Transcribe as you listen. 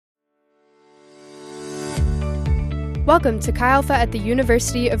Welcome to Chi Alpha at the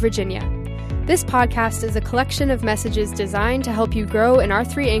University of Virginia. This podcast is a collection of messages designed to help you grow in our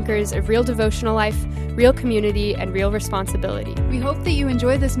three anchors of real devotional life, real community, and real responsibility. We hope that you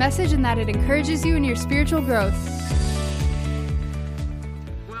enjoy this message and that it encourages you in your spiritual growth.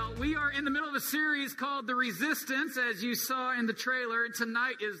 Well, we are in the middle of a series called The Resistance, as you saw in the trailer. And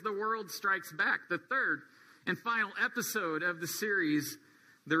tonight is The World Strikes Back, the third and final episode of the series,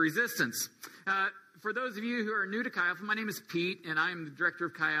 The Resistance. For those of you who are new to Chi Alpha, my name is Pete, and I am the director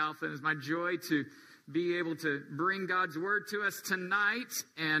of Chi Alpha. And it's my joy to be able to bring God's Word to us tonight.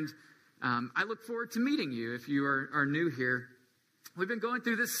 And I look forward to meeting you if you are new here. We've been going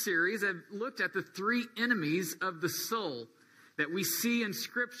through this series. I've looked at the three enemies of the soul that we see in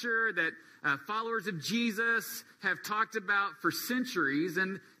Scripture, that followers of Jesus have talked about for centuries.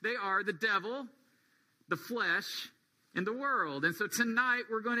 And they are the devil, the flesh, and the world. And so tonight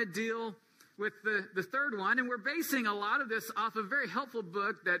we're going to deal with the third one, and we're basing a lot of this off a very helpful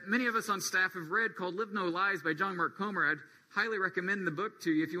book that many of us on staff have read called Live No Lies by John Mark Comer. I'd highly recommend the book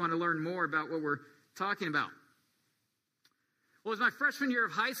to you if you want to learn more about what we're talking about. Well, it was my freshman year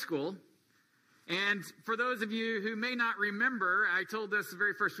of high school, and for those of you who may not remember, I told this the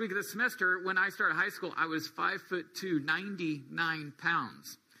very first week of the semester, when I started high school, I was 5'2", 99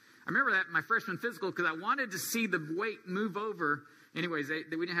 pounds. I remember that in my freshman physical because I wanted to see the weight move over. Anyways, we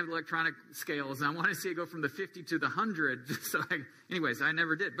didn't have electronic scales, and I wanted to see it go from the 50 to the 100. So, I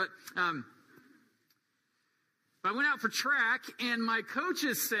never did. But I went out for track, and my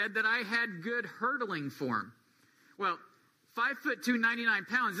coaches said that I had good hurdling form. Well, 5'2", 99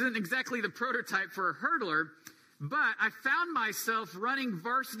 pounds isn't exactly the prototype for a hurdler, but I found myself running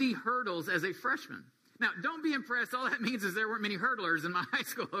varsity hurdles as a freshman. Now, don't be impressed. All that means is there weren't many hurdlers in my high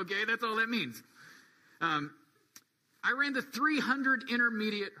school, okay? That's all that means. I ran the 300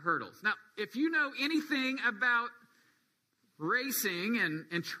 intermediate hurdles. Now, if you know anything about racing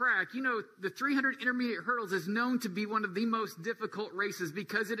and track, you know the 300 intermediate hurdles is known to be one of the most difficult races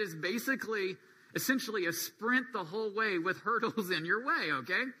because it is essentially a sprint the whole way with hurdles in your way,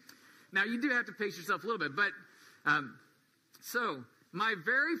 okay? Now, you do have to pace yourself a little bit, but so my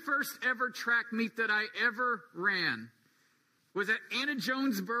very first ever track meet that I ever ran was at Anna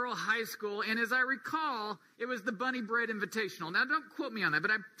Jonesboro High School, and as I recall, it was the Bunny Bread Invitational. Now, don't quote me on that,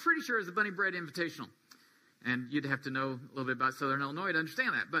 but I'm pretty sure it was the Bunny Bread Invitational. And you'd have to know a little bit about Southern Illinois to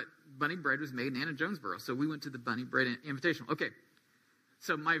understand that, but bunny bread was made in Anna Jonesboro, so we went to the Bunny Bread Invitational. Okay,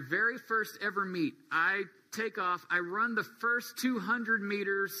 so my very first ever meet, I take off, I run the first 200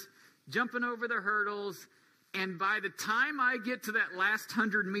 meters, jumping over the hurdles, and by the time I get to that last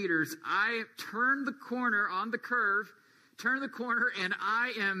 100 meters, I turn the corner on the curve, and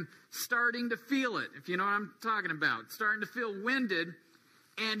I am starting to feel it, if you know what I'm talking about. Starting to feel winded.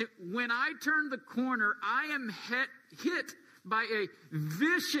 And when I turn the corner, I am hit by a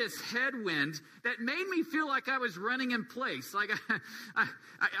vicious headwind that made me feel like I was running in place. Like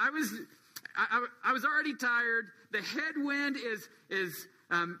I was already tired. The headwind is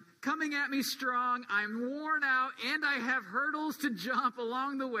coming at me strong. I'm worn out, and I have hurdles to jump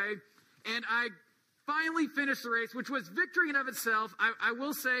along the way. And I finally finished the race, which was victory in of itself. I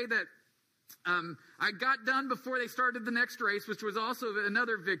will say that I got done before they started the next race, which was also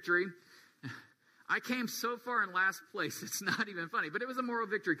another victory. I came so far in last place, it's not even funny. But it was a moral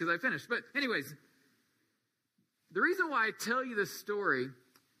victory because I finished. But anyways, the reason why I tell you this story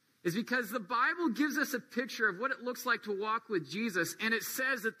is because the Bible gives us a picture of what it looks like to walk with Jesus. And it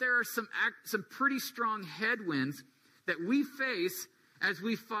says that there are some pretty strong headwinds that we face as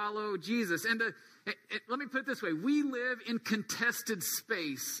we follow Jesus. And let me put it this way. We live in contested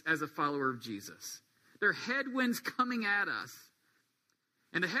space as a follower of Jesus. There are headwinds coming at us.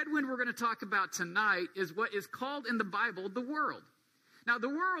 And the headwind we're going to talk about tonight is what is called in the Bible the world. Now, the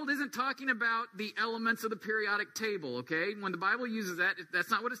world isn't talking about the elements of the periodic table, okay? When the Bible uses that,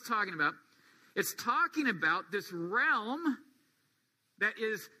 that's not what it's talking about. It's talking about this realm that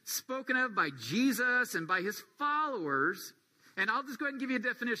is spoken of by Jesus and by his followers. And I'll just go ahead and give you a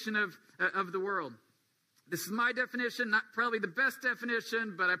definition of the world. This is my definition, not probably the best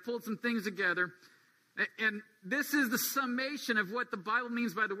definition, but I pulled some things together. And this is the summation of what the Bible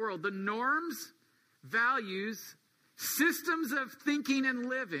means by the world. The norms, values, systems of thinking and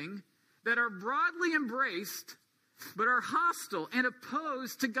living that are broadly embraced, but are hostile and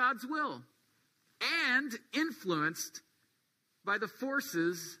opposed to God's will, and influenced by the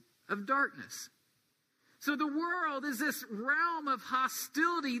forces of darkness. So the world is this realm of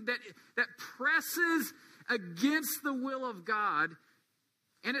hostility that presses against the will of God.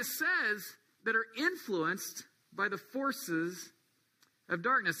 And it says that are influenced by the forces of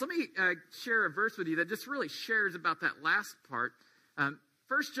darkness. Let me share a verse with you that just really shares about that last part. 1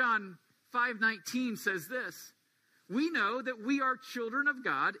 John 5:19 says this, we know that we are children of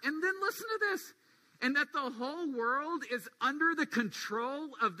God, and then listen to this, and that the whole world is under the control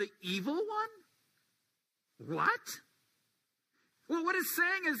of the evil one? What? Well, what it's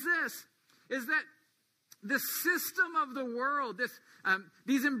saying is this, is that the system of the world,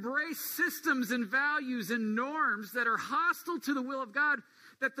 these embraced systems and values and norms that are hostile to the will of God,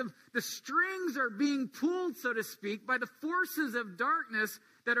 that the strings are being pulled, so to speak, by the forces of darkness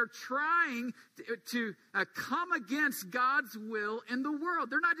that are trying to come against God's will in the world.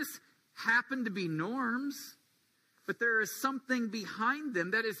 They're not just happen to be norms, but there is something behind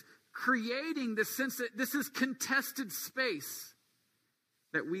them that is creating the sense that this is contested space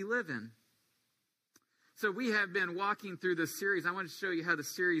that we live in. So we have been walking through this series. I want to show you how the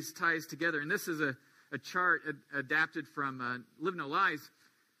series ties together. And this is a chart adapted from Live No Lies,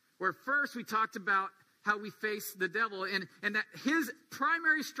 where first we talked about how we face the devil and that his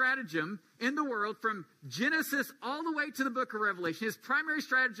primary stratagem in the world from Genesis all the way to the book of Revelation, his primary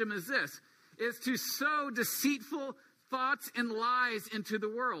stratagem is this, is to sow deceitful thoughts and lies into the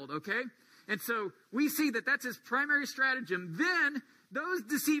world, okay? And so we see that that's his primary stratagem. Then those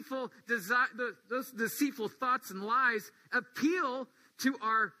deceitful thoughts and lies appeal to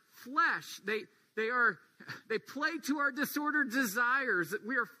our flesh. They play to our disordered desires.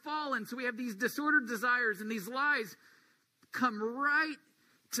 We are fallen, so we have these disordered desires, and these lies come right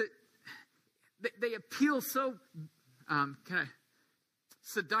to, they appeal so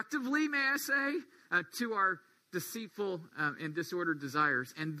seductively, may I say, to our deceitful and disordered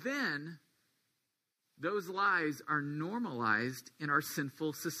desires. And then those lies are normalized in our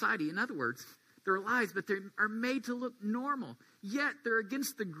sinful society. In other words, they're lies, but they are made to look normal. Yet they're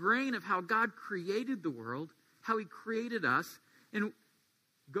against the grain of how God created the world, how he created us, and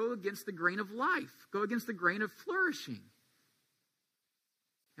go against the grain of life, go against the grain of flourishing.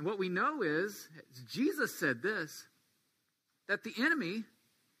 And what we know is, Jesus said this, that the enemy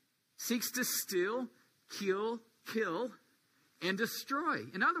seeks to steal, kill, and destroy.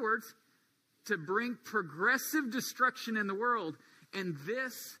 In other words, to bring progressive destruction in the world. And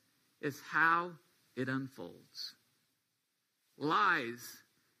this is how it unfolds. Lies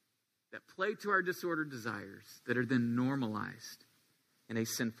that play to our disordered desires that are then normalized in a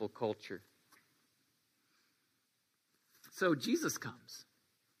sinful culture. So Jesus comes.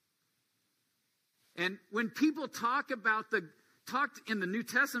 And when people talked in the New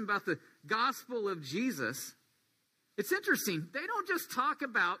Testament about the gospel of Jesus, it's interesting. They don't just talk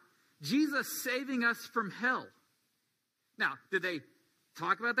about Jesus saving us from hell. Now, did they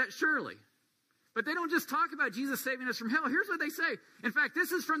talk about that? Surely. But they don't just talk about Jesus saving us from hell. Here's what they say. In fact,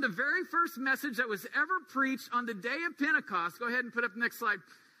 this is from the very first message that was ever preached on the day of Pentecost. Go ahead and put up the next slide.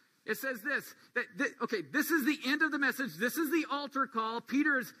 It says this. This is the end of the message. This is the altar call.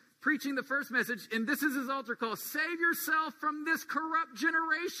 Peter is preaching the first message, and this is his altar call. Save yourself from this corrupt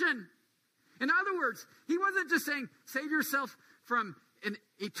generation. In other words, he wasn't just saying, save yourself from an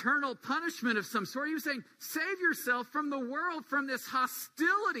eternal punishment of some sort. He was saying, save yourself from the world, from this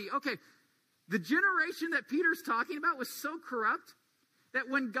hostility. Okay, the generation that Peter's talking about was so corrupt that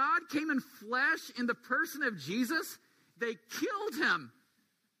when God came in flesh in the person of Jesus, they killed him.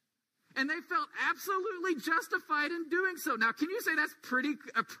 And they felt absolutely justified in doing so. Now, can you say that's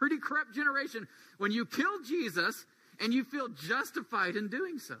a pretty corrupt generation when you kill Jesus and you feel justified in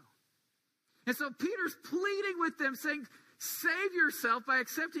doing so? And so Peter's pleading with them, saying, save yourself by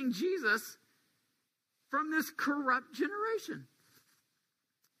accepting Jesus from this corrupt generation.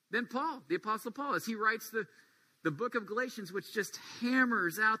 Then Paul, the Apostle Paul, as he writes the book of Galatians, which just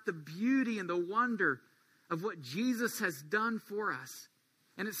hammers out the beauty and the wonder of what Jesus has done for us.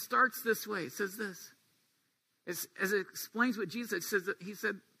 And it starts this way. It says this. As it explains what Jesus says, he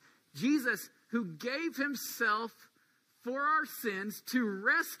said, Jesus, who gave himself for our sins to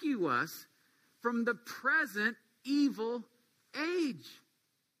rescue us from the present evil age.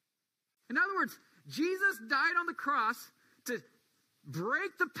 In other words, Jesus died on the cross to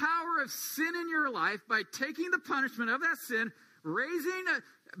break the power of sin in your life by taking the punishment of that sin, raising it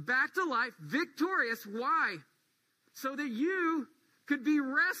back to life, victorious. Why? So that you could be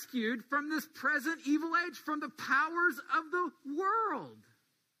rescued from this present evil age, from the powers of the world.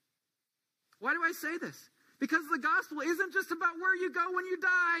 Why do I say this? Because the gospel isn't just about where you go when you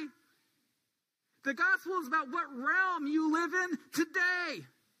die. The gospel is about what realm you live in today.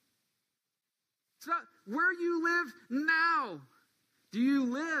 It's about where you live now. Do you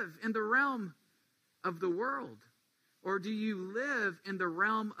live in the realm of the world? Or do you live in the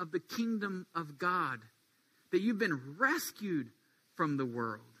realm of the kingdom of God? That you've been rescued from the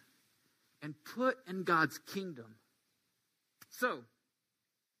world and put in God's kingdom. So,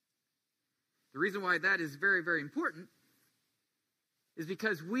 the reason why that is very, very important is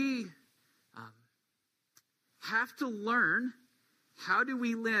because we have to learn how do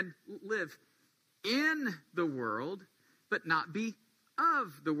we live in the world, but not be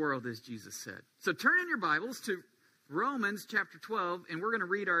of the world, as Jesus said. So turn in your Bibles to Romans chapter 12, and we're going to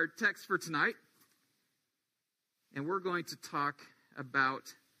read our text for tonight. And we're going to talk about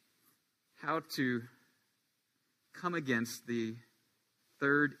how to come against the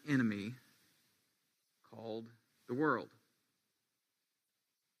third enemy called the world.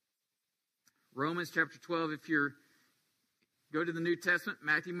 Romans chapter 12, if you're go to the New Testament,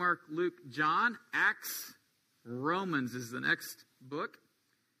 Matthew, Mark, Luke, John, Acts, Romans is the next book.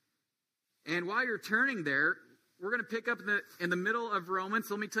 And while you're turning there, we're going to pick up in the middle of Romans.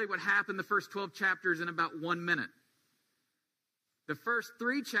 So let me tell you what happened the first 12 chapters in about 1 minute. The first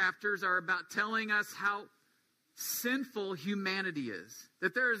 3 chapters are about telling us how sinful humanity is.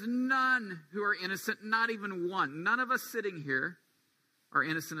 That there is none who are innocent, not even one. None of us sitting here are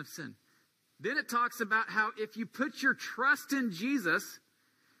innocent of sin. Then it talks about how if you put your trust in Jesus,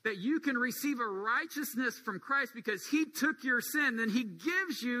 that you can receive a righteousness from Christ because he took your sin. Then he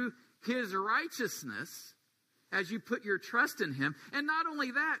gives you his righteousness as you put your trust in him. And not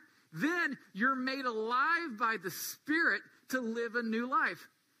only that, then you're made alive by the Spirit to live a new life.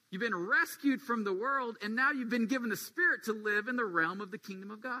 You've been rescued from the world, and now you've been given the Spirit to live in the realm of the kingdom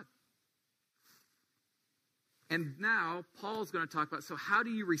of God. And now Paul's going to talk about, so how do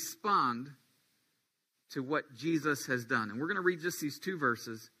you respond to what Jesus has done? And we're going to read just these 2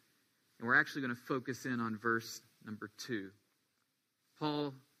 verses, and we're actually going to focus in on verse number 2.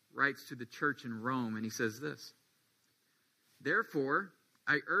 Paul writes to the church in Rome, and he says this: "Therefore,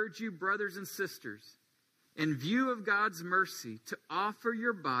 I urge you, brothers and sisters, in view of God's mercy, to offer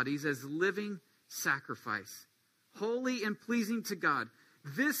your bodies as living sacrifice, holy and pleasing to God.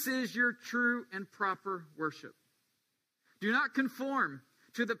 This is your true and proper worship. Do not conform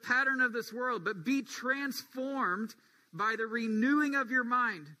to the pattern of this world, but be transformed by the renewing of your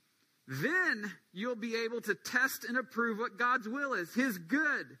mind. Then you'll be able to test and approve what God's will is, his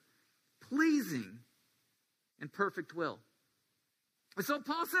good, pleasing, and perfect will." And so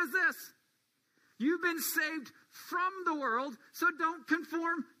Paul says this: you've been saved from the world, so don't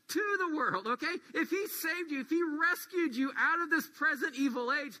conform to the world, okay? If he saved you, if he rescued you out of this present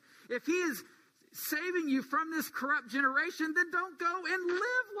evil age, if he is saving you from this corrupt generation, then don't go and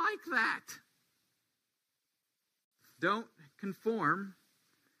live like that. Don't conform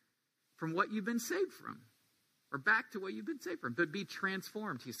from what you've been saved from, or back to what you've been saved from, but be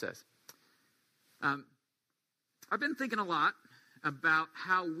transformed, he says. I've been thinking a lot about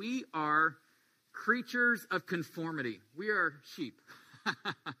how we are creatures of conformity. We are sheep.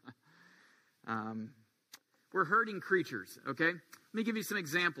 We're herding creatures, okay? Let me give you some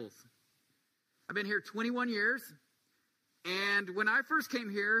examples. I've been here 21 years, and when I first came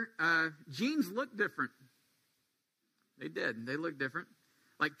here, jeans looked different. They did. They looked different.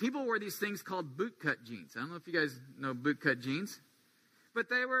 Like, people wore these things called bootcut jeans. I don't know if you guys know bootcut jeans, but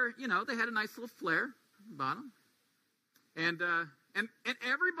they were, they had a nice little flare at the bottom. And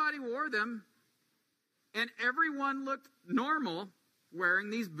everybody wore them, and everyone looked normal wearing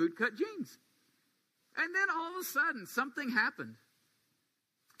these bootcut jeans. And then all of a sudden, something happened.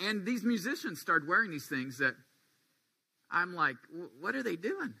 And these musicians started wearing these things that I'm like, what are they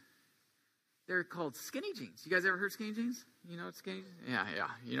doing? They're called skinny jeans. You guys ever heard skinny jeans? You know what skinny jeans? Yeah,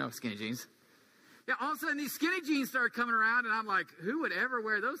 you know skinny jeans. Yeah, all of a sudden these skinny jeans started coming around, and I'm like, who would ever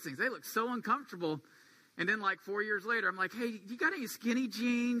wear those things? They look so uncomfortable. And then like 4 years later, I'm like, hey, you got any skinny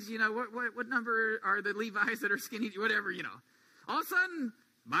jeans? What number are the Levi's that are skinny? Whatever, All of a sudden,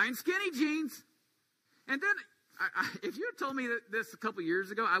 buying skinny jeans. And then, if you had told me this a couple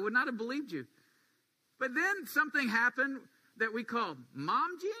years ago, I would not have believed you. But then something happened that we called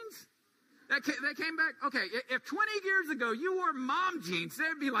mom jeans. That came back. Okay, if 20 years ago you wore mom jeans,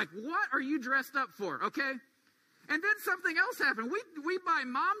 they'd be like, what are you dressed up for? Okay? And then something else happened. We buy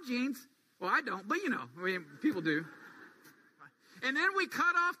mom jeans. Well, I don't, but people do. And then we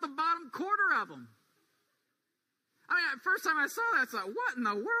cut off the bottom quarter of them. First time I saw that, I thought, what in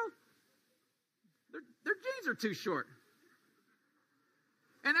the world? Their jeans are too short.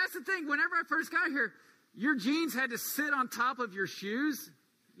 And that's the thing. Whenever I first got here, your jeans had to sit on top of your shoes,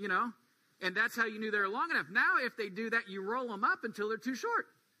 and that's how you knew they were long enough. Now, if they do that, you roll them up until they're too short.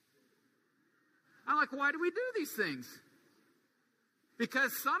 I'm like, why do we do these things?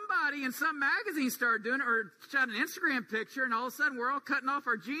 Because somebody in some magazine started doing it, or shot an Instagram picture, and all of a sudden we're all cutting off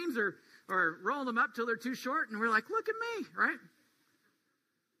our jeans or rolling them up till they're too short, and we're like, look at me, right?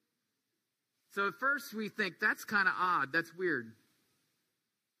 So at first we think, that's kind of odd. That's weird.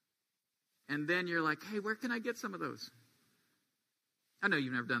 And then you're like, hey, where can I get some of those? I know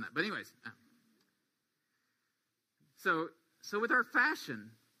you've never done that. But anyways. So with our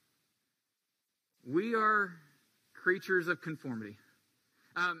fashion, we are creatures of conformity.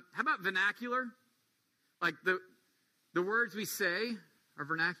 How about vernacular? Like the words we say are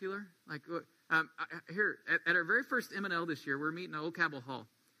vernacular. Like here at our very first M&L this year, we're meeting at Old Cabell Hall,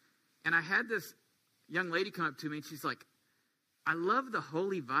 and I had this young lady come up to me, and she's like, "I love the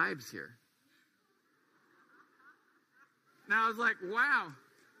holy vibes here." Now I was like, "Wow,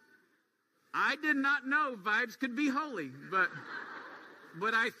 I did not know vibes could be holy," but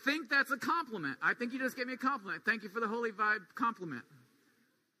I think that's a compliment. I think you just gave me a compliment. Thank you for the holy vibe compliment.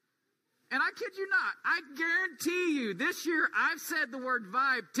 And I kid you not, I guarantee you, this year I've said the word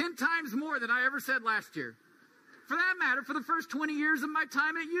vibe 10 times more than I ever said last year. For that matter, for the first 20 years of my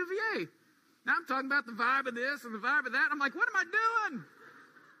time at UVA. Now I'm talking about the vibe of this and the vibe of that. I'm like, what am I doing?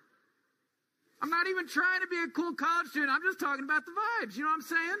 I'm not even trying to be a cool college student. I'm just talking about the vibes. You know what I'm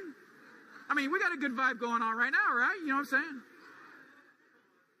saying? I mean, we got a good vibe going on right now, right? You know what I'm saying?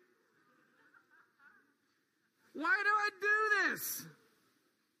 Why do I do this?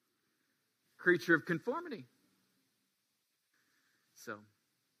 Creature of conformity. So,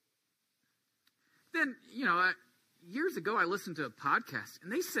 then, years ago I listened to a podcast,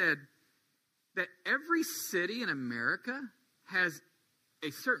 and they said that every city in America has a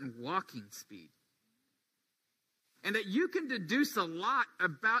certain walking speed. And that you can deduce a lot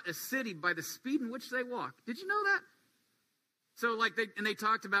about a city by the speed in which they walk. Did you know that? So, they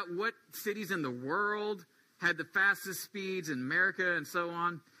talked about what cities in the world had the fastest speeds in America and so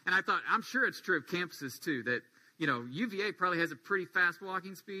on. And I thought, I'm sure it's true of campuses too, that, UVA probably has a pretty fast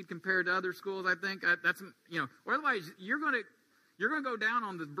walking speed compared to other schools, I think. Or otherwise you're going to go down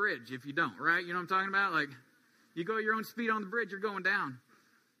on the bridge if you don't, right? You know what I'm talking about? Like, you go your own speed on the bridge, you're going down.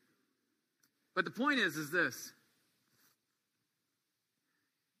 But the point is this.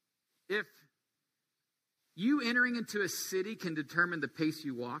 If you entering into a city can determine the pace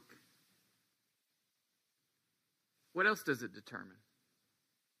you walk, what else does it determine?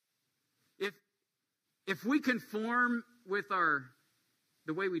 If we conform with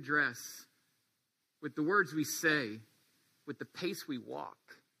the way we dress, with the words we say, with the pace we walk,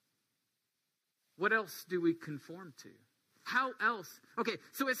 what else do we conform to? How else? Okay,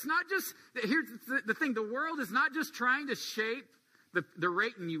 so it's not just, here's the thing, the world is not just trying to shape the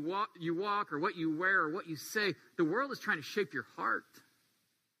rate you walk or what you wear or what you say. The world is trying to shape your heart.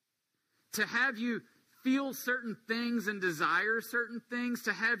 To have you feel certain things and desire certain things,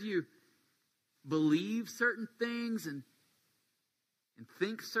 to have you believe certain things and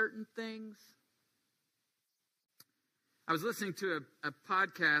think certain things. I was listening to a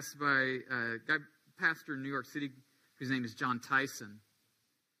podcast by a guy, pastor in New York City, whose name is John Tyson.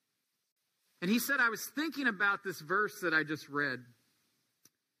 And he said, I was thinking about this verse that I just read,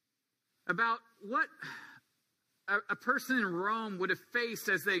 about what a person in Rome would have faced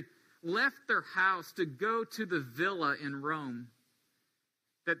as they left their house to go to the villa in Rome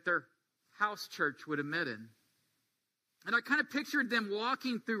that their house church would have met in. And I kind of pictured them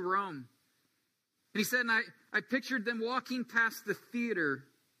walking through Rome. And he said, and I pictured them walking past the theater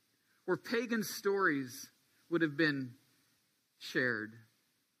where pagan stories would have been shared.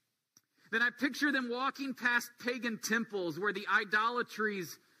 Then I pictured them walking past pagan temples where the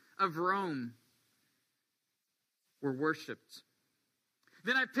idolatries of Rome were worshipped.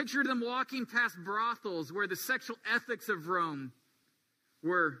 Then I pictured them walking past brothels where the sexual ethics of Rome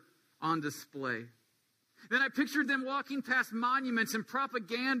were on display. Then I pictured them walking past monuments and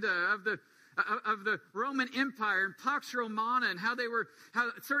propaganda of the Roman Empire and Pax Romana, and how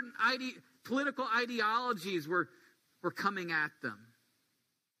certain political ideologies were coming at them.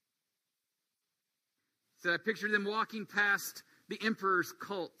 So I pictured them walking past the emperor's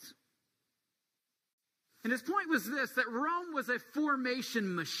cult. And his point was this, that Rome was a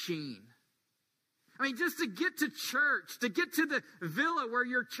formation machine. I mean, just to get to church, to get to the villa where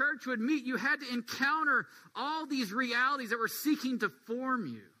your church would meet, you had to encounter all these realities that were seeking to form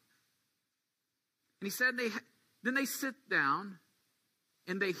you. And he said then they sit down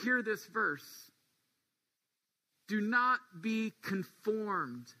and they hear this verse. Do not be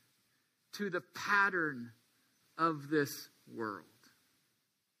conformed to the pattern of this world,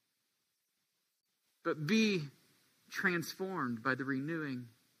 but be transformed by the renewing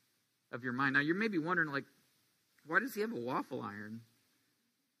of your mind. Now, you may be wondering, why does he have a waffle iron?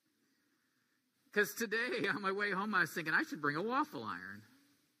 Because today, on my way home, I was thinking I should bring a waffle iron.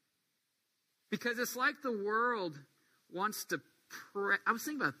 Because it's like the world wants to I was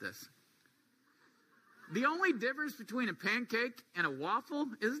thinking about this. The only difference between a pancake and a waffle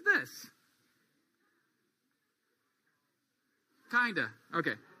is this. Kinda.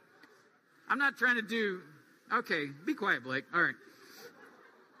 Okay. I'm not trying to do... Okay, be quiet, Blake. All right.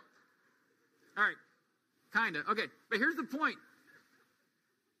 All right. Kinda. Okay, but here's the point.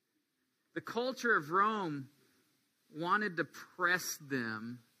 The culture of Rome wanted to press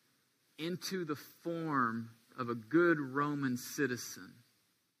them into the form of a good Roman citizen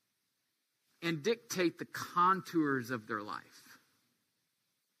and dictate the contours of their life.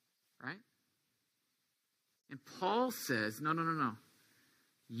 Right? And Paul says, no.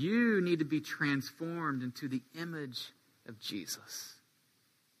 You need to be transformed into the image of Jesus.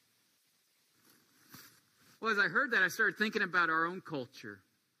 Well, as I heard that, I started thinking about our own culture.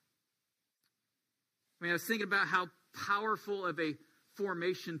 I was thinking about how powerful of a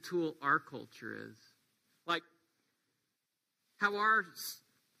formation tool our culture is. Like, how our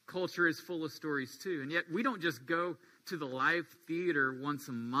culture is full of stories too. And yet we don't just go to the live theater once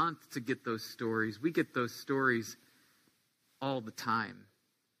a month to get those stories. We get those stories all the time.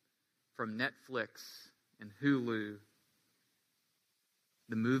 From Netflix and Hulu,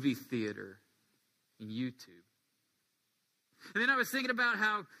 the movie theater, and YouTube. And then I was thinking about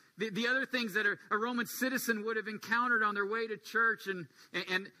how the other things that a Roman citizen would have encountered on their way to church, and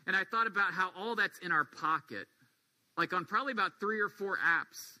I thought about how all that's in our pocket. Like on probably about 3 or 4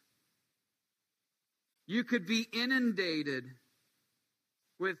 apps. You could be inundated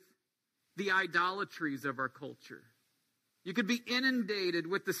with the idolatries of our culture. You could be inundated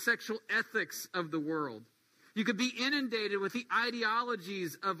with the sexual ethics of the world. You could be inundated with the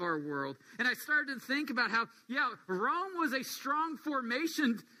ideologies of our world. And I started to think about how, Rome was a strong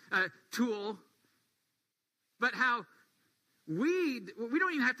formation tool, but how we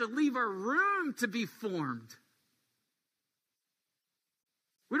don't even have to leave our room to be formed.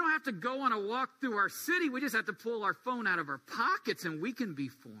 We don't have to go on a walk through our city. We just have to pull our phone out of our pockets and we can be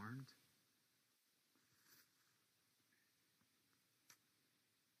formed.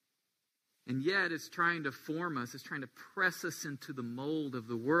 And yet it's trying to form us. It's trying to press us into the mold of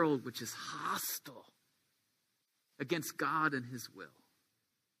the world, which is hostile against God and His will.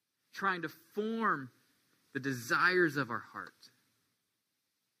 Trying to form the desires of our heart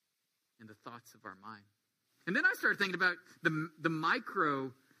and the thoughts of our mind. And then I started thinking about the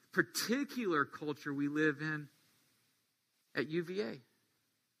micro, particular culture we live in at UVA.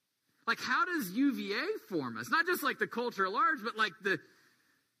 Like, how does UVA form us? Not just like the culture at large, but like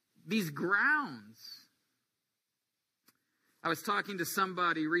these grounds. I was talking to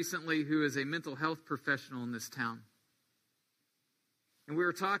somebody recently who is a mental health professional in this town. And we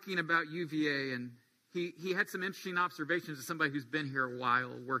were talking about UVA, and he had some interesting observations as somebody who's been here a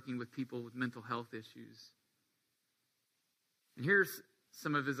while working with people with mental health issues. And here's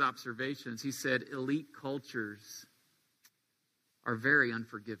some of his observations. He said, elite cultures are very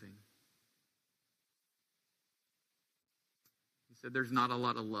unforgiving. He said there's not a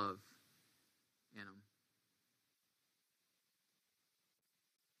lot of love in them.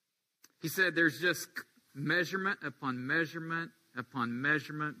 He said there's just measurement upon measurement upon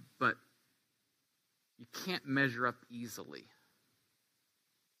measurement, but you can't measure up easily.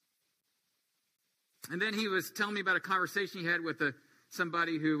 And then he was telling me about a conversation he had with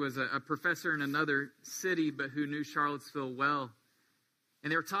somebody who was a professor in another city, but who knew Charlottesville well.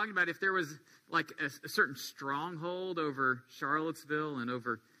 And they were talking about if there was like a certain stronghold over Charlottesville and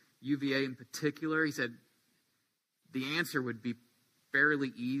over UVA in particular. He said the answer would be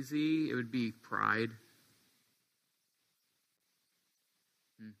fairly easy. It would be pride.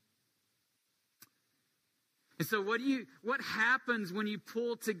 And so what happens when you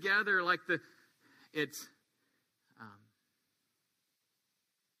pull together like it's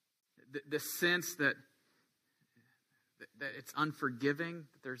the sense that it's unforgiving,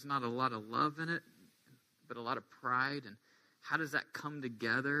 that there's not a lot of love in it, but a lot of pride. And how does that come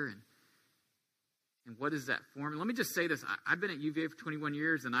together? And what is that form? And let me just say this. I've been at UVA for 21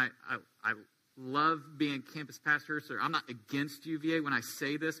 years, and I love being campus pastor. So I'm not against UVA when I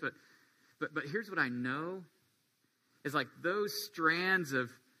say this, but here's what I know is like those strands of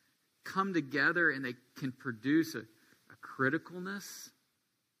come together and they can produce a criticalness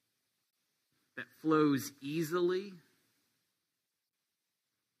that flows easily.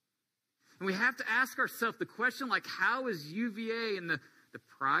 And we have to ask ourselves the question, like, how is UVA and the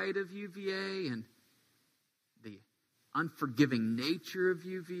pride of UVA and the unforgiving nature of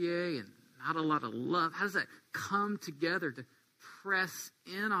UVA and not a lot of love, how does that come together to press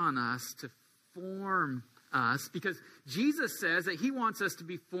in on us, to form us? Because Jesus says that He wants us to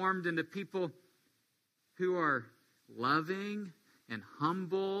be formed into people who are loving and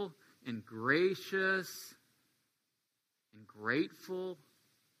humble and gracious and grateful.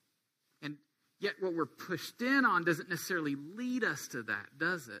 And yet what we're pushed in on doesn't necessarily lead us to that,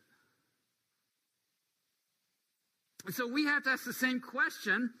 does it? And so we have to ask the same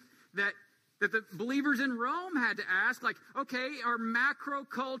question that the believers in Rome had to ask, like, okay, our macro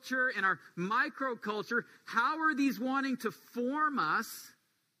culture and our micro culture, how are these wanting to form us?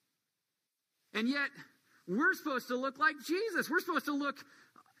 And yet, we're supposed to look like Jesus. We're supposed to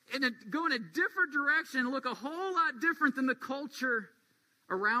go in a different direction and look a whole lot different than the culture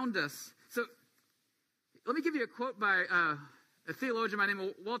around us. So, let me give you a quote by a theologian by the name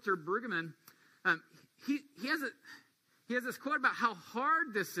of Walter Brueggemann. He has this quote about how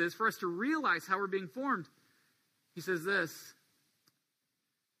hard this is for us to realize how we're being formed. He says this: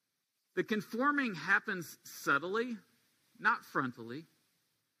 the conforming happens subtly, not frontally.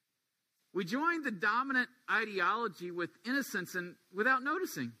 We join the dominant ideology with innocence and without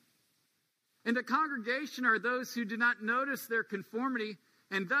noticing. In the congregation are those who do not notice their conformity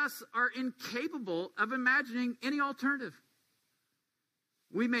and thus are incapable of imagining any alternative.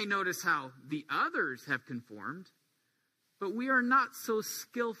 We may notice how the others have conformed, but we are not so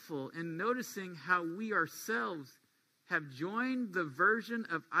skillful in noticing how we ourselves have joined the version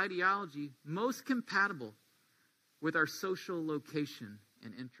of ideology most compatible with our social location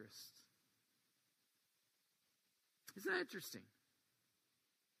and interests. Isn't that interesting?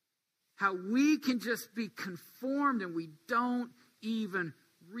 How we can just be conformed and we don't even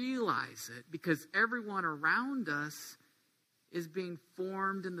realize it because everyone around us is being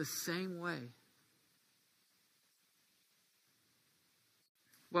formed in the same way.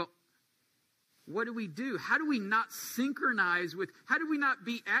 Well, what do we do? How do we not synchronize with, how do we not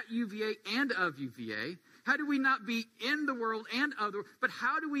be at UVA and of UVA? How do we not be in the world and of the world? But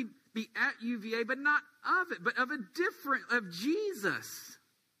how do we be at UVA, but not of it, but of of Jesus?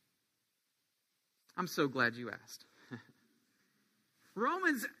 I'm so glad you asked.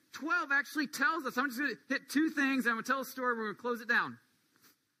 Romans 12 actually tells us, I'm just going to hit two things, I'm going to tell a story, we're going to close it down.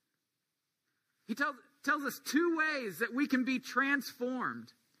 He tells us two ways that we can be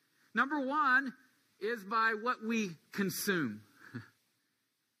transformed. Number one is by what we consume.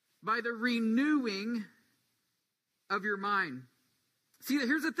 By the renewing of your mind. See,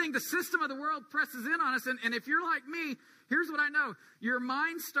 here's the thing. The system of the world presses in on us. And if you're like me, here's what I know. Your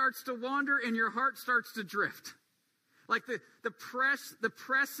mind starts to wander and your heart starts to drift. Like the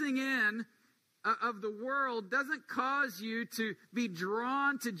pressing in of the world doesn't cause you to be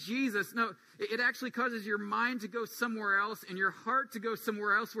drawn to Jesus. No, it actually causes your mind to go somewhere else and your heart to go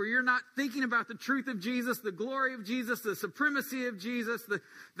somewhere else where you're not thinking about the truth of Jesus, the glory of Jesus, the supremacy of Jesus,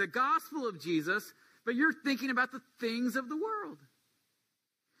 the gospel of Jesus, but you're thinking about the things of the world.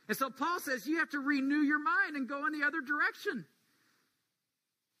 And so Paul says you have to renew your mind and go in the other direction.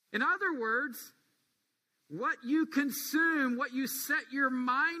 In other words, what you consume, what you set your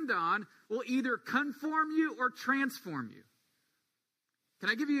mind on, will either conform you or transform you. Can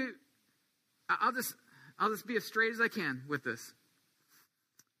I give you, I'll just be as straight as I can with this.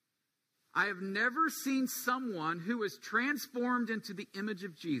 I have never seen someone who was transformed into the image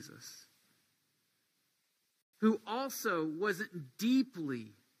of Jesus who also wasn't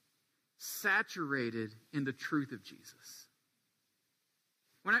deeply saturated in the truth of Jesus.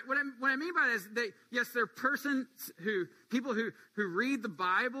 What I mean by that is they're people who read the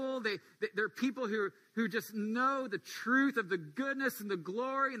Bible. They're people who just know the truth of the goodness and the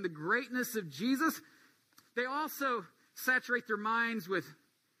glory and the greatness of Jesus. They also saturate their minds with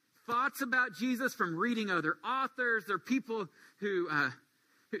thoughts about Jesus from reading other authors. They're people who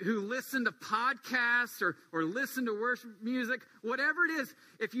listen to podcasts or listen to worship music. Whatever it is,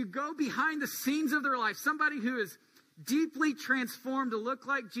 if you go behind the scenes of their life, somebody who is deeply transformed to look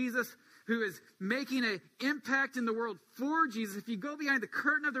like Jesus, who is making an impact in the world for Jesus, if you go behind the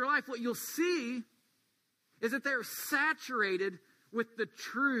curtain of their life, what you'll see is that they're saturated with the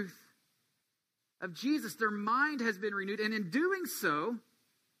truth of Jesus. Their mind has been renewed, and in doing so,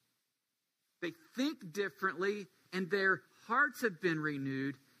 they think differently, and their hearts have been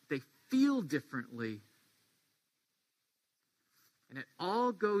renewed. They feel differently. And it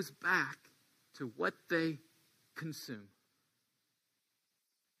all goes back to what they consume.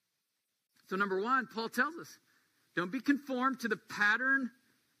 So number one, Paul tells us, don't be conformed to the pattern,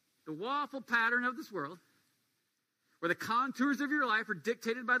 the waffle pattern of this world, where the contours of your life are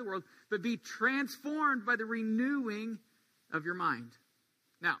dictated by the world, but be transformed by the renewing of your mind.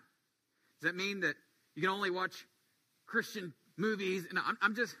 Now, does that mean that you can only watch Christian movies? And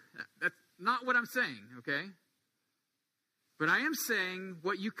that's not what I'm saying, okay? But I am saying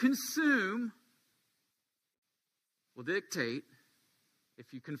what you consume will dictate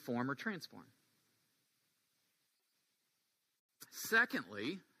if you conform or transform.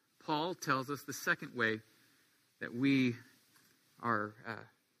 Secondly, Paul tells us the second way that we are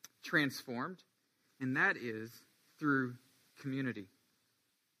transformed, and that is through community.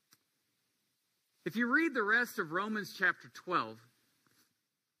 If you read the rest of Romans chapter 12,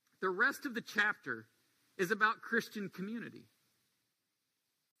 the rest of the chapter is about Christian community.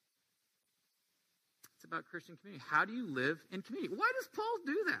 It's about Christian community. How do you live in community? Why does Paul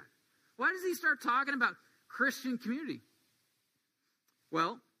do that? Why does he start talking about Christian community?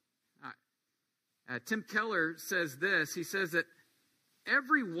 Well, Tim Keller says this. He says that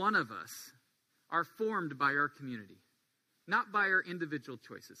every one of us are formed by our community, not by our individual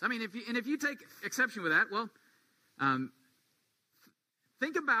choices. I mean, if you take exception with that, well,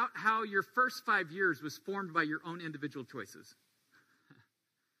 think about how your first 5 years was formed by your own individual choices.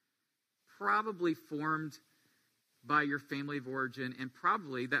 Probably formed by your family of origin, and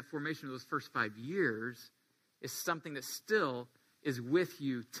probably that formation of those first 5 years is something that still is with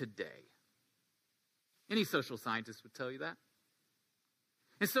you today. Any social scientist would tell you that.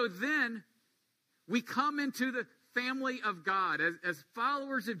 And so then we come into the family of God as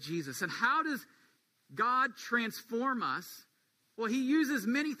followers of Jesus. And how does God transform us? Well, he uses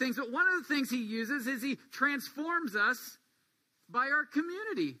many things, but one of the things he uses is he transforms us by our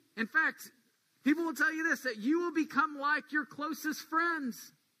community. In fact, people will tell you this, that you will become like your closest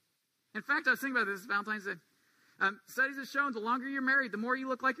friends. In fact, I was thinking about this Valentine's Day. Studies have shown the longer you're married, the more you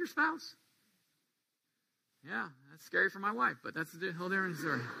look like your spouse. Yeah, that's scary for my wife, but that's a whole different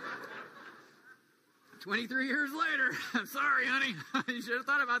story. 23 years later, I'm sorry, honey. You should have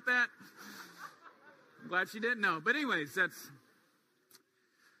thought about that. I'm glad she didn't know. But anyways,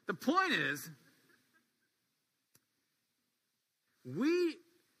 the point is,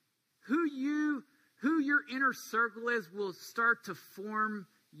 who your inner circle is will start to form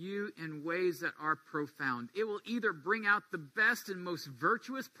you in ways that are profound. It will either bring out the best and most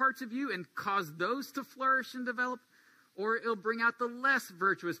virtuous parts of you and cause those to flourish and develop, or it'll bring out the less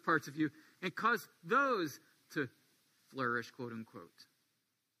virtuous parts of you and cause those to flourish, quote unquote.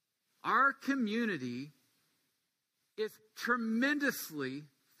 Our community is tremendously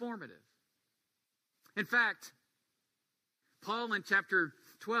formative. In fact, Paul in chapter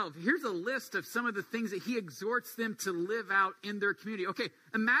 12, here's a list of some of the things that he exhorts them to live out in their community. Okay,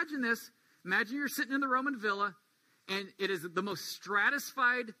 imagine this. Imagine you're sitting in the Roman villa, and it is the most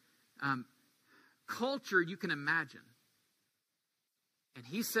stratified culture you can imagine. And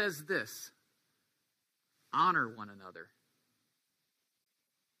he says this, honor one another.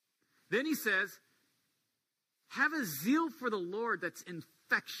 Then he says, have a zeal for the Lord that's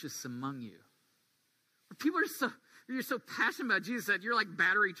infectious among you. People are you're so passionate about Jesus that you're like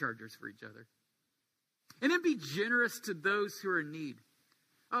battery chargers for each other. And then be generous to those who are in need.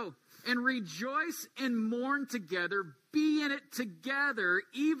 Oh, and rejoice and mourn together. Be in it together.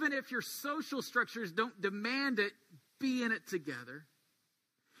 Even if your social structures don't demand it, be in it together.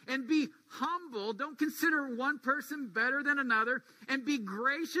 And be humble. Don't consider one person better than another. And be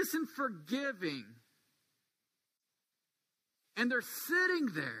gracious and forgiving. And they're sitting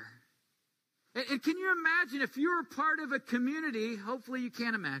there. And can you imagine if you were part of a community, hopefully you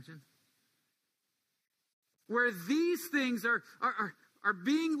can't imagine, where these things are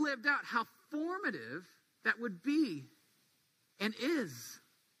being lived out, how formative that would be and is.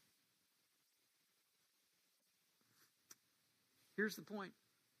 Here's the point.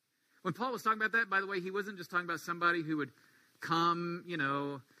 When Paul was talking about that, by the way, he wasn't just talking about somebody who would come,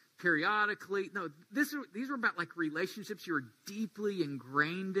 periodically. No, these were about like relationships you were deeply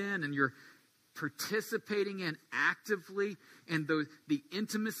ingrained in and you're participating in actively, and the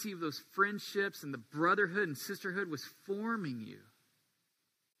intimacy of those friendships and the brotherhood and sisterhood was forming you.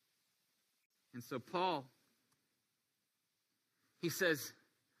 And so Paul, he says,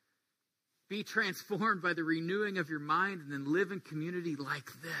 be transformed by the renewing of your mind and then live in community like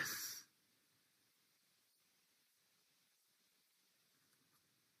this.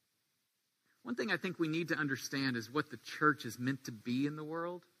 One thing I think we need to understand is what the church is meant to be in the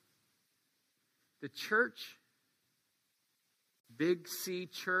world. The church, Big C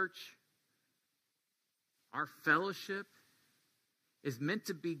Church, our fellowship, is meant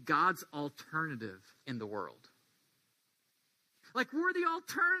to be God's alternative in the world. Like we're the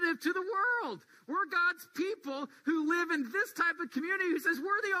alternative to the world. We're God's people who live in this type of community who says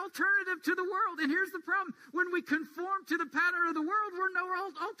we're the alternative to the world. And here's the problem. When we conform to the pattern of the world, we're no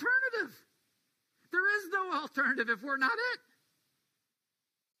alternative. There is no alternative if we're not it.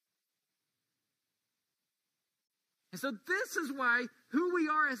 And so this is why who we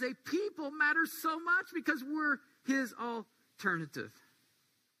are as a people matters so much, because we're his alternative.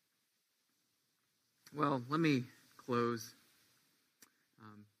 Well, let me close.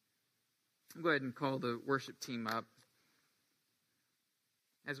 I'll go ahead and call the worship team up.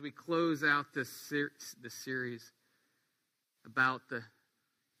 As we close out this series about the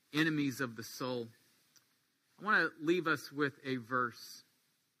enemies of the soul, I want to leave us with a verse.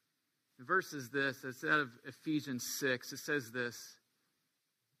 The verse is this. It's out of Ephesians 6. It says this.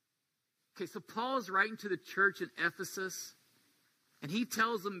 Okay, so Paul is writing to the church in Ephesus, and he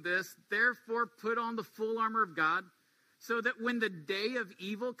tells them this: therefore put on the full armor of God, so that when the day of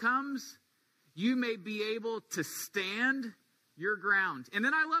evil comes, you may be able to stand your ground. And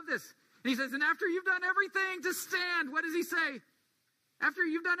then I love this. And he says, and after you've done everything to stand, what does he say? After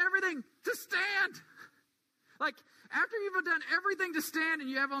you've done everything to stand. Like, after you've done everything to stand and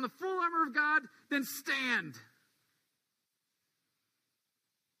you have on the full armor of God, then stand.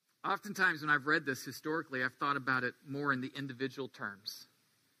 Oftentimes when I've read this historically, I've thought about it more in the individual terms.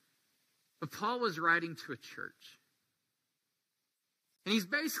 But Paul was writing to a church. And he's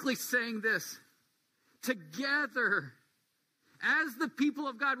basically saying this: together, as the people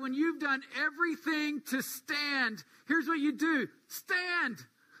of God, when you've done everything to stand, here's what you do: stand.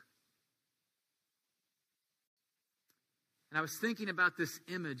 And I was thinking about this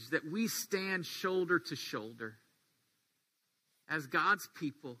image that we stand shoulder to shoulder as God's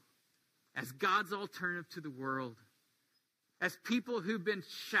people, as God's alternative to the world, as people who've been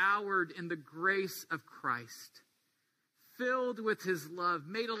showered in the grace of Christ, filled with his love,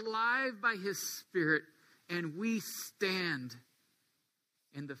 made alive by his Spirit, and we stand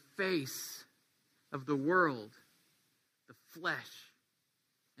in the face of the world, the flesh,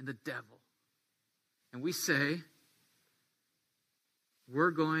 and the devil. And we say,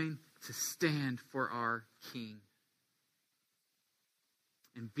 we're going to stand for our King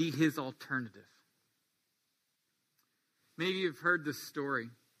and be his alternative. Many of you have heard this story,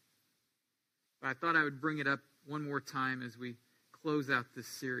 but I thought I would bring it up one more time as we close out this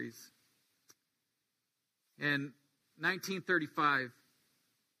series. In 1935,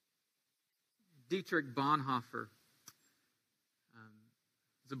 Dietrich Bonhoeffer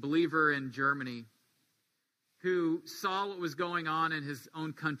was a believer in Germany who saw what was going on in his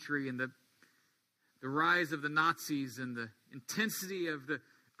own country and the rise of the Nazis and the intensity of the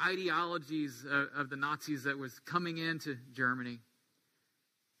ideologies of the Nazis that was coming into Germany.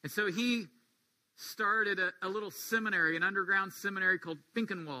 And so he started a little seminary, an underground seminary called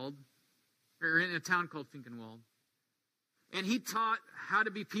Finkenwald, or in a town called Finkenwald. And he taught how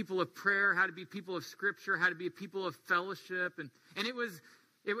to be people of prayer, how to be people of Scripture, how to be a people of fellowship. And it was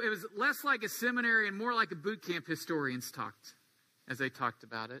less like a seminary and more like a boot camp, historians talked, as they talked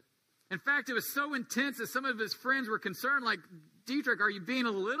about it. In fact, it was so intense that some of his friends were concerned, like, Dietrich, are you being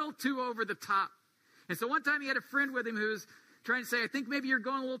a little too over the top? And so one time he had a friend with him who was trying to say, I think maybe you're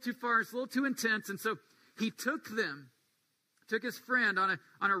going a little too far. It's a little too intense. And so he took his friend on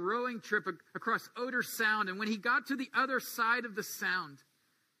a rowing trip across Oder Sound. And when he got to the other side of the sound,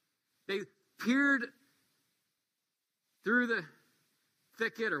 they peered through the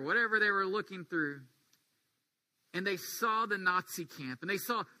thicket or whatever they were looking through. And they saw the Nazi camp. And they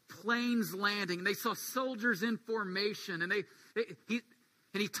saw planes landing. And they saw soldiers in formation. And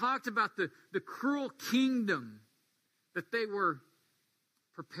he talked about the cruel kingdom that they were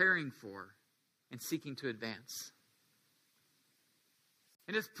preparing for and seeking to advance.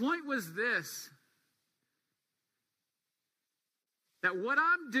 And his point was this: that what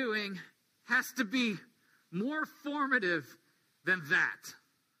I'm doing has to be more formative than that.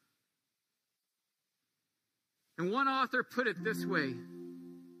 And one author put it this way: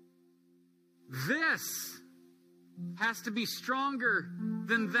 this has to be stronger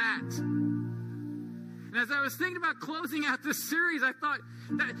than that. And as I was thinking about closing out this series, I thought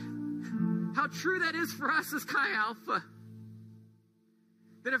that how true that is for us as Chi Alpha.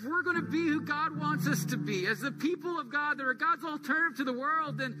 That if we're going to be who God wants us to be, as the people of God that are God's alternative to the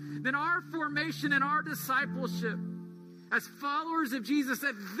world, then our formation and our discipleship as followers of Jesus,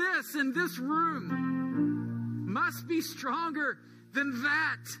 that this in this room must be stronger than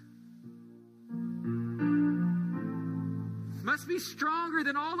that. Must be stronger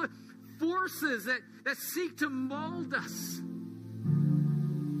than all the forces that seek to mold us.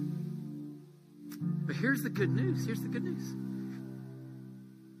 But here's the good news. Here's the good news.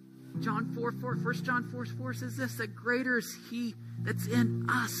 John 4:4, 1 John 4:4 says this: that greater is he that's in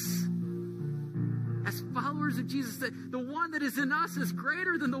us. As followers of Jesus, that the one that is in us is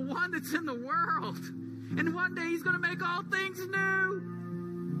greater than the one that's in the world. And one day he's going to make all things new.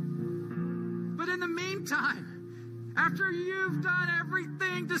 But in the meantime, after you've done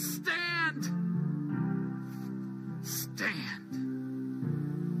everything to stand, stand.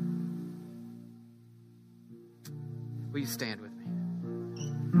 Will you stand with me?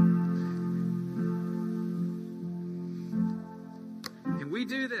 And we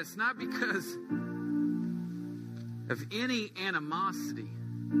do this not because of any animosity,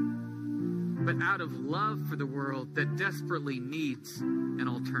 but out of love for the world that desperately needs an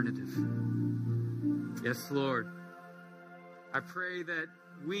alternative. Yes, Lord. I pray that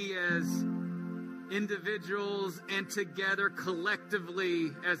we as individuals and together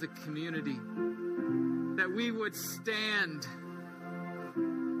collectively as a community, that we would stand,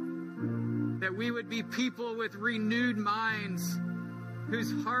 that we would be people with renewed minds,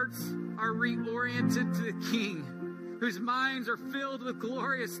 whose hearts are reoriented to the King, whose minds are filled with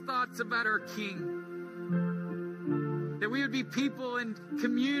glorious thoughts about our King. That we would be people in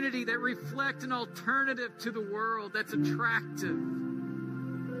community that reflect an alternative to the world that's attractive.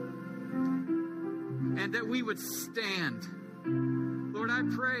 And that we would stand. Lord, I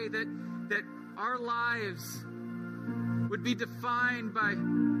pray that our lives would be defined by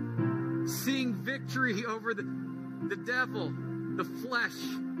seeing victory over the devil, the flesh,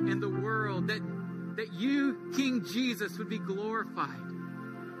 and the world. That you, King Jesus, would be glorified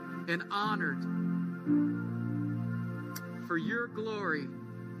and honored for your glory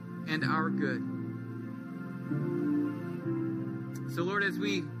and our good. So, Lord, as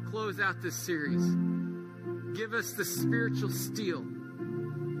we close out this series, give us the spiritual steel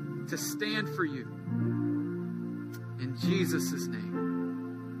to stand for you. In Jesus' name,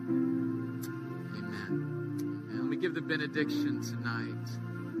 amen. Let me give the benediction tonight.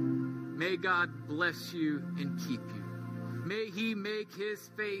 May God bless you and keep you. May he make his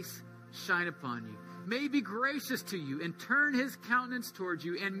face shine upon you. May he be gracious to you and turn his countenance towards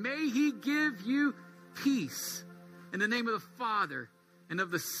you. And may he give you peace. In the name of the Father, and of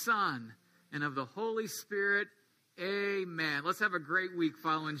the Son, and of the Holy Spirit. Amen. Let's have a great week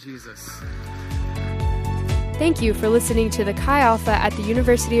following Jesus. Thank you for listening to the Chi Alpha at the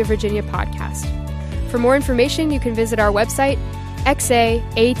University of Virginia podcast. For more information, you can visit our website, xaatuva.com.